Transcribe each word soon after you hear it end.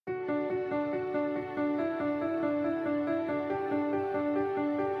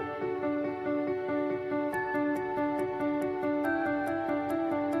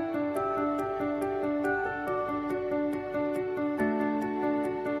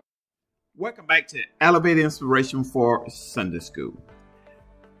Welcome back to Elevated Inspiration for Sunday School.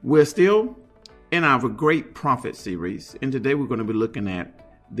 We're still in our Great Prophet series, and today we're going to be looking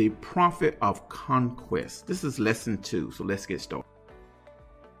at the Prophet of Conquest. This is lesson 2, so let's get started.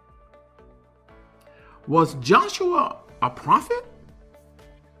 Was Joshua a prophet?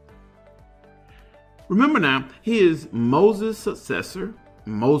 Remember now, he is Moses' successor.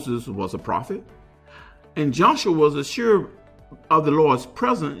 Moses was a prophet, and Joshua was assured of the Lord's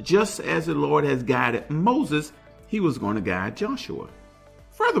presence. Just as the Lord has guided Moses, he was going to guide Joshua.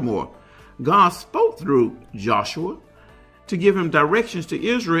 Furthermore, God spoke through Joshua to give him directions to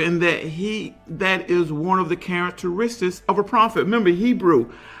Israel, and that is one of the characteristics of a prophet. Remember,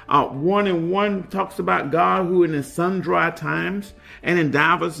 Hebrew 1:1 talks about God who in his sundry times and in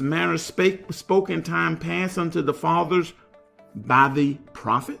divers manners spoke in time past unto the fathers by the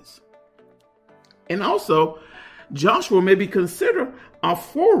prophets. And also, Joshua may be considered a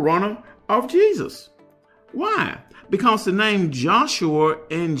forerunner of Jesus. Why? Because the name Joshua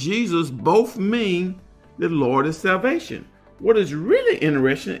and Jesus both mean the Lord is salvation. What is really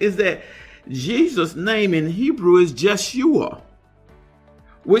interesting is that Jesus' name in Hebrew is Jeshua,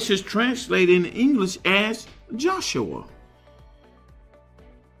 which is translated in English as Joshua.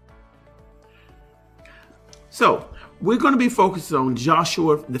 So, we're going to be focused on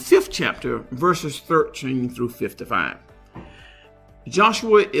Joshua, the 5th chapter, verses 13 through 55.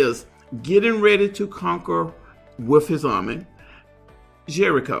 Joshua is getting ready to conquer with his army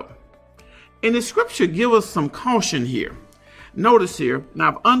Jericho. And the scripture gives us some caution here. Notice here, now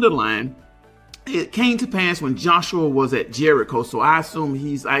I've underlined, it came to pass when Joshua was at Jericho. So I assume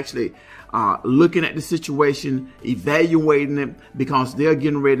he's actually looking at the situation, evaluating it, because they're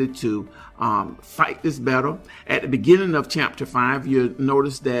getting ready to fight this battle. At the beginning of chapter 5, you'll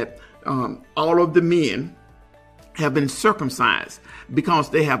notice that all of the men have been circumcised because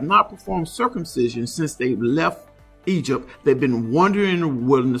they have not performed circumcision since they left Egypt. They've been wandering in the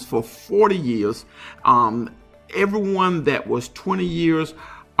wilderness for 40 years. Everyone that was 20 years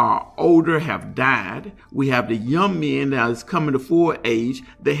or older have died. We have the young men that is coming to full age.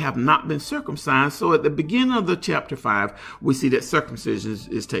 They have not been circumcised. So at the beginning of the chapter 5, we see that circumcision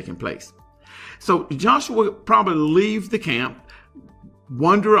is taking place. So Joshua probably leaves the camp,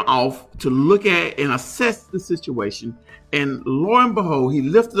 wander off to look at and assess the situation. And lo and behold, he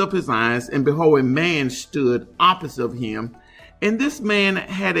lifted up his eyes, and behold, a man stood opposite of him. And this man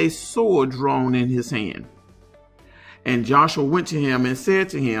had a sword drawn in his hand. And Joshua went to him and said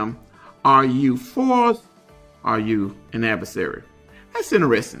to him, "Are you for us? Are you an adversary?" That's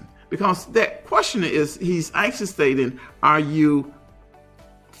interesting, because that question is, he's actually stating, are you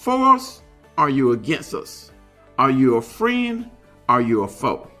for us? Are you against us? Are you a friend? Are you a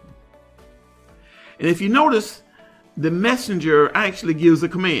foe? And if you notice, the messenger actually gives a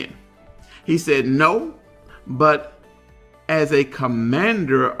command. He said, "No, but as a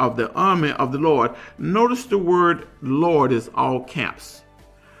commander of the army of the Lord." Notice the word Lord is all caps.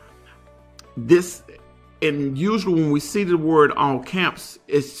 And usually when we see the word all caps,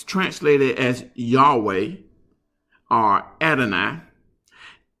 it's translated as Yahweh or Adonai.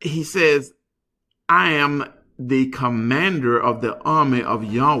 He says, "I am the commander of the army of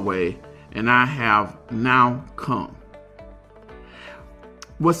Yahweh, and I have now come."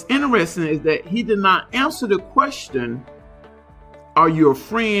 What's interesting is that he did not answer the question, are you a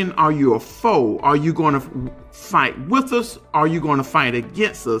friend? Are you a foe? Are you going to fight with us? Are you going to fight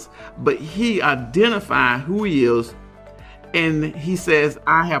against us? But he identified who he is, and he says,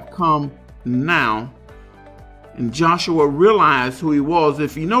 "I have come now." And Joshua realized who he was.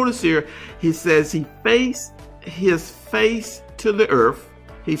 If you notice here, he says he faced his face to the earth.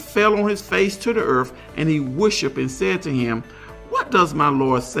 He fell on his face to the earth, and he worshiped and said to him, "What does my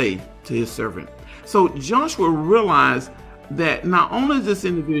Lord say to his servant?" So Joshua realized that not only is this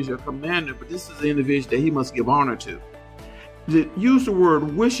individual a commander, but this is the individual that he must give honor to. Use the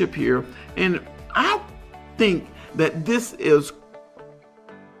word worship here, and I think that this is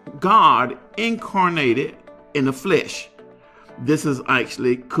God incarnated in the flesh. This is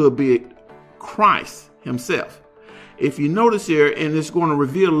actually could be Christ himself. If you notice here, and it's going to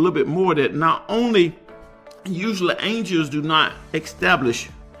reveal a little bit more, that not only usually angels do not establish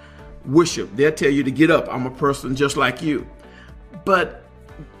worship. They'll tell you to get up. I'm a person just like you. But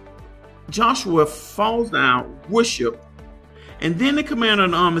Joshua falls down, worship, and then the commander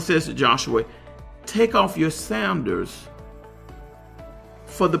of the army says to Joshua, "Take off your sandals,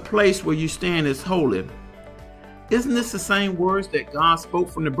 for the place where you stand is holy." Isn't this the same words that God spoke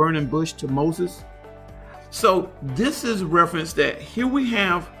from the burning bush to Moses? So this is reference that here we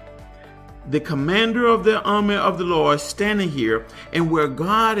have the commander of the army of the Lord standing here, and where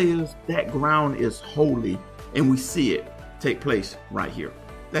God is, that ground is holy, and we see it take place right here.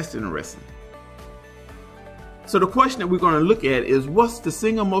 That's interesting. So the question that we're going to look at is, what's the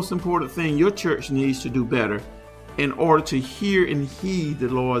single most important thing your church needs to do better in order to hear and heed the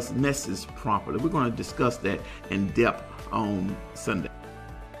Lord's message properly? We're going to discuss that in depth on Sunday.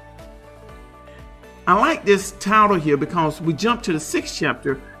 I like this title here because we jump to the 6th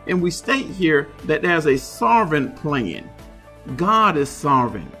chapter and we state here that there's a sovereign plan. God is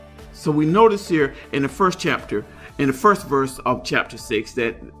sovereign. So we notice here in the first chapter, in the first verse of chapter 6,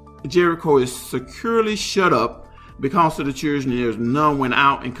 that Jericho is securely shut up because of the children. There's none went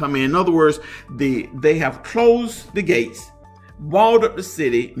out and come in. In other words, they have closed the gates, walled up the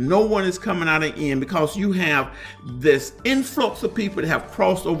city. No one is coming out and in because you have this influx of people that have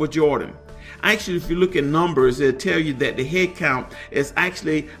crossed over Jordan. Actually, if you look at numbers, it'll tell you that the head count is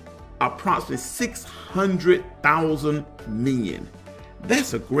actually approximately 600,000 men.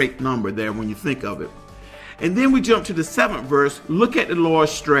 That's a great number there when you think of it. And then we jump to the 7th verse. Look at the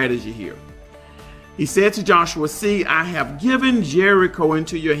Lord's strategy here. He said to Joshua, "See, I have given Jericho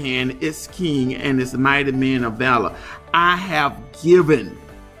into your hand, its king and its mighty men of valor." I have given.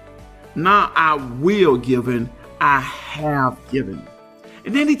 Not I will given, I have given.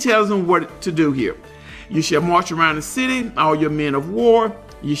 And then he tells them what to do here. You shall march around the city, all your men of war.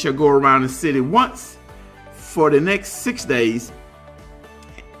 You shall go around the city once for the next 6 days.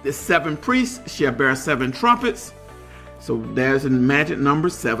 The 7 priests shall bear 7 trumpets. So there's a magic number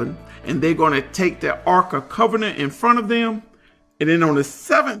 7. And they're going to take the Ark of Covenant in front of them. And then on the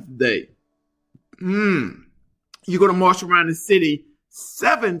 7th day, you're going to march around the city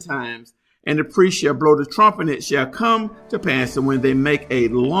 7 times. And the priest shall blow the trumpet, and it shall come to pass that when they make a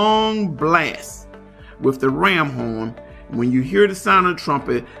long blast with the ram horn, when you hear the sound of the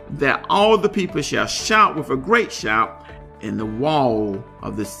trumpet, that all the people shall shout with a great shout, and the wall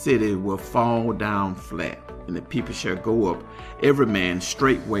of the city will fall down flat, and the people shall go up, every man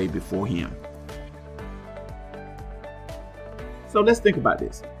straightway before him. So let's think about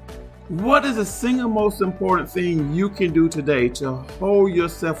this. What is the single most important thing you can do today to hold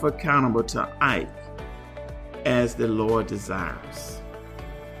yourself accountable to Ike as the Lord desires?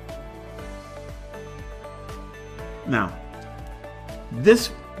 Now,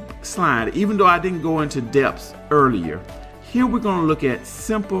 this slide, even though I didn't go into depths earlier, here we're going to look at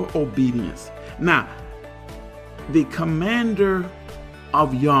simple obedience. Now, the commander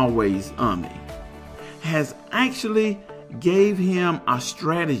of Yahweh's army has actually gave him a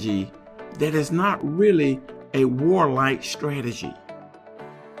strategy that is not really a warlike strategy.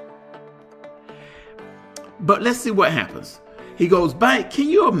 But let's see what happens. He goes back. Can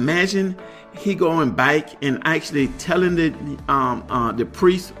you imagine he going back and actually telling the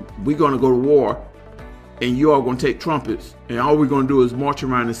priest, we're going to go to war and you are going to take trumpets and all we're going to do is march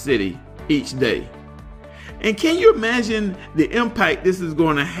around the city each day. And can you imagine the impact this is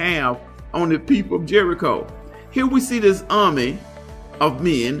going to have on the people of Jericho? Here we see this army of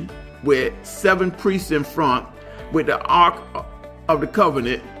men with 7 priests in front with the Ark of the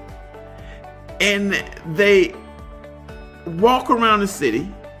Covenant, and they walk around the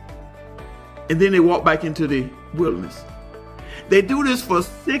city and then they walk back into the wilderness. They do this for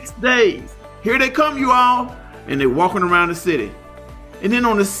 6 days. Here they come, you all, and they're walking around the city. And then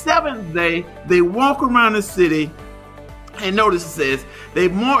on the 7th day, they walk around the city, and notice it says they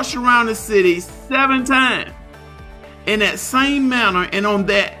march around the city 7 times. In that same manner, and on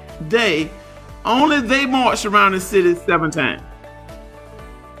that day, only they marched around the city 7 times.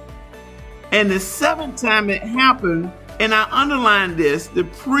 And the 7th time it happened, and I underlined this, the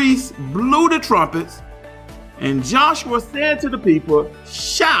priests blew the trumpets, and Joshua said to the people,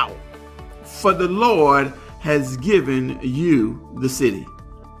 "Shout, for the Lord has given you the city."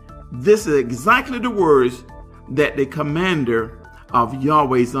 This is exactly the words that the commander of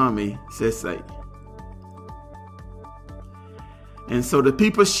Yahweh's army says say. And so the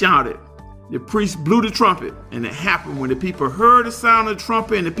people shouted. The priest blew the trumpet, and it happened when the people heard the sound of the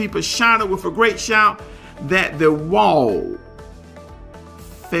trumpet and the people shouted with a great shout that the wall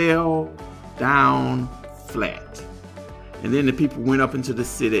fell down flat. And then the people went up into the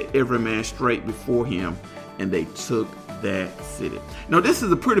city, every man straight before him, and they took that city. Now, this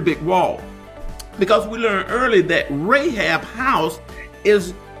is a pretty big wall, because we learned earlier that Rahab's house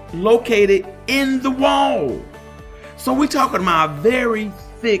is located in the wall. So we're talking about a very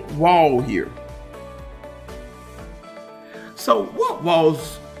thick wall here. So what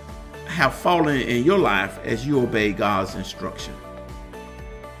walls have fallen in your life as you obey God's instruction?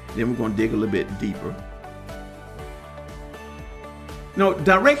 Then we're going to dig a little bit deeper. No,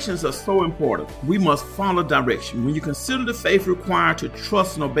 directions are so important. We must follow direction. When you consider the faith required to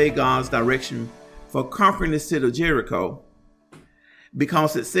trust and obey God's direction for conquering the city of Jericho,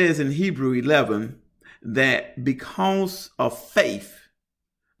 because it says in Hebrew 11 that because of faith,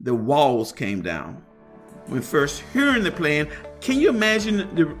 the walls came down. When first hearing the plan, can you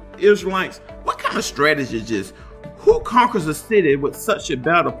imagine the Israelites? What kind of strategy is this? Who conquers a city with such a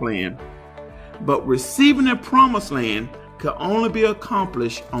battle plan? But receiving the promised land could only be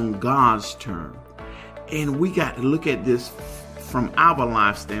accomplished on God's terms. And we got to look at this from our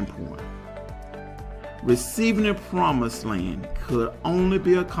life standpoint. Receiving the promised land could only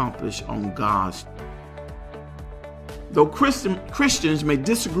be accomplished on God's terms. Though Christians may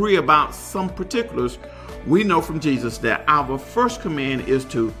disagree about some particulars, we know from Jesus that our first command is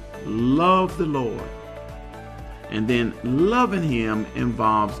to love the Lord. And then loving Him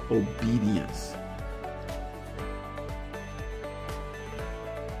involves obedience.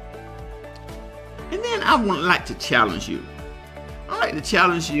 And then I would like to challenge you. I'd like to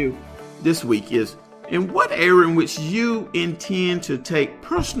challenge you this week is, in what area in which you intend to take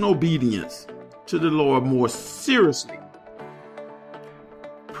personal obedience to the Lord more seriously?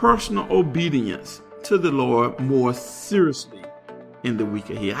 Personal obedience to the Lord more seriously in the week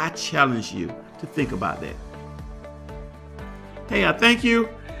ahead. I challenge you to think about that. Hey, I thank you.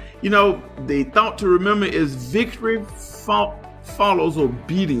 You know, the thought to remember is victory follows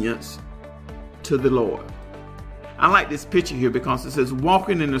obedience to the Lord. I like this picture here because it says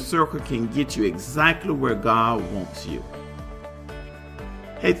walking in a circle can get you exactly where God wants you.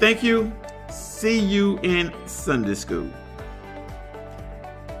 Hey, thank you. See you in Sunday school.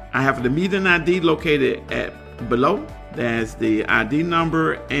 I have the meeting ID located below. That's the ID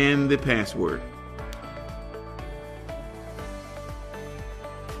number and the password.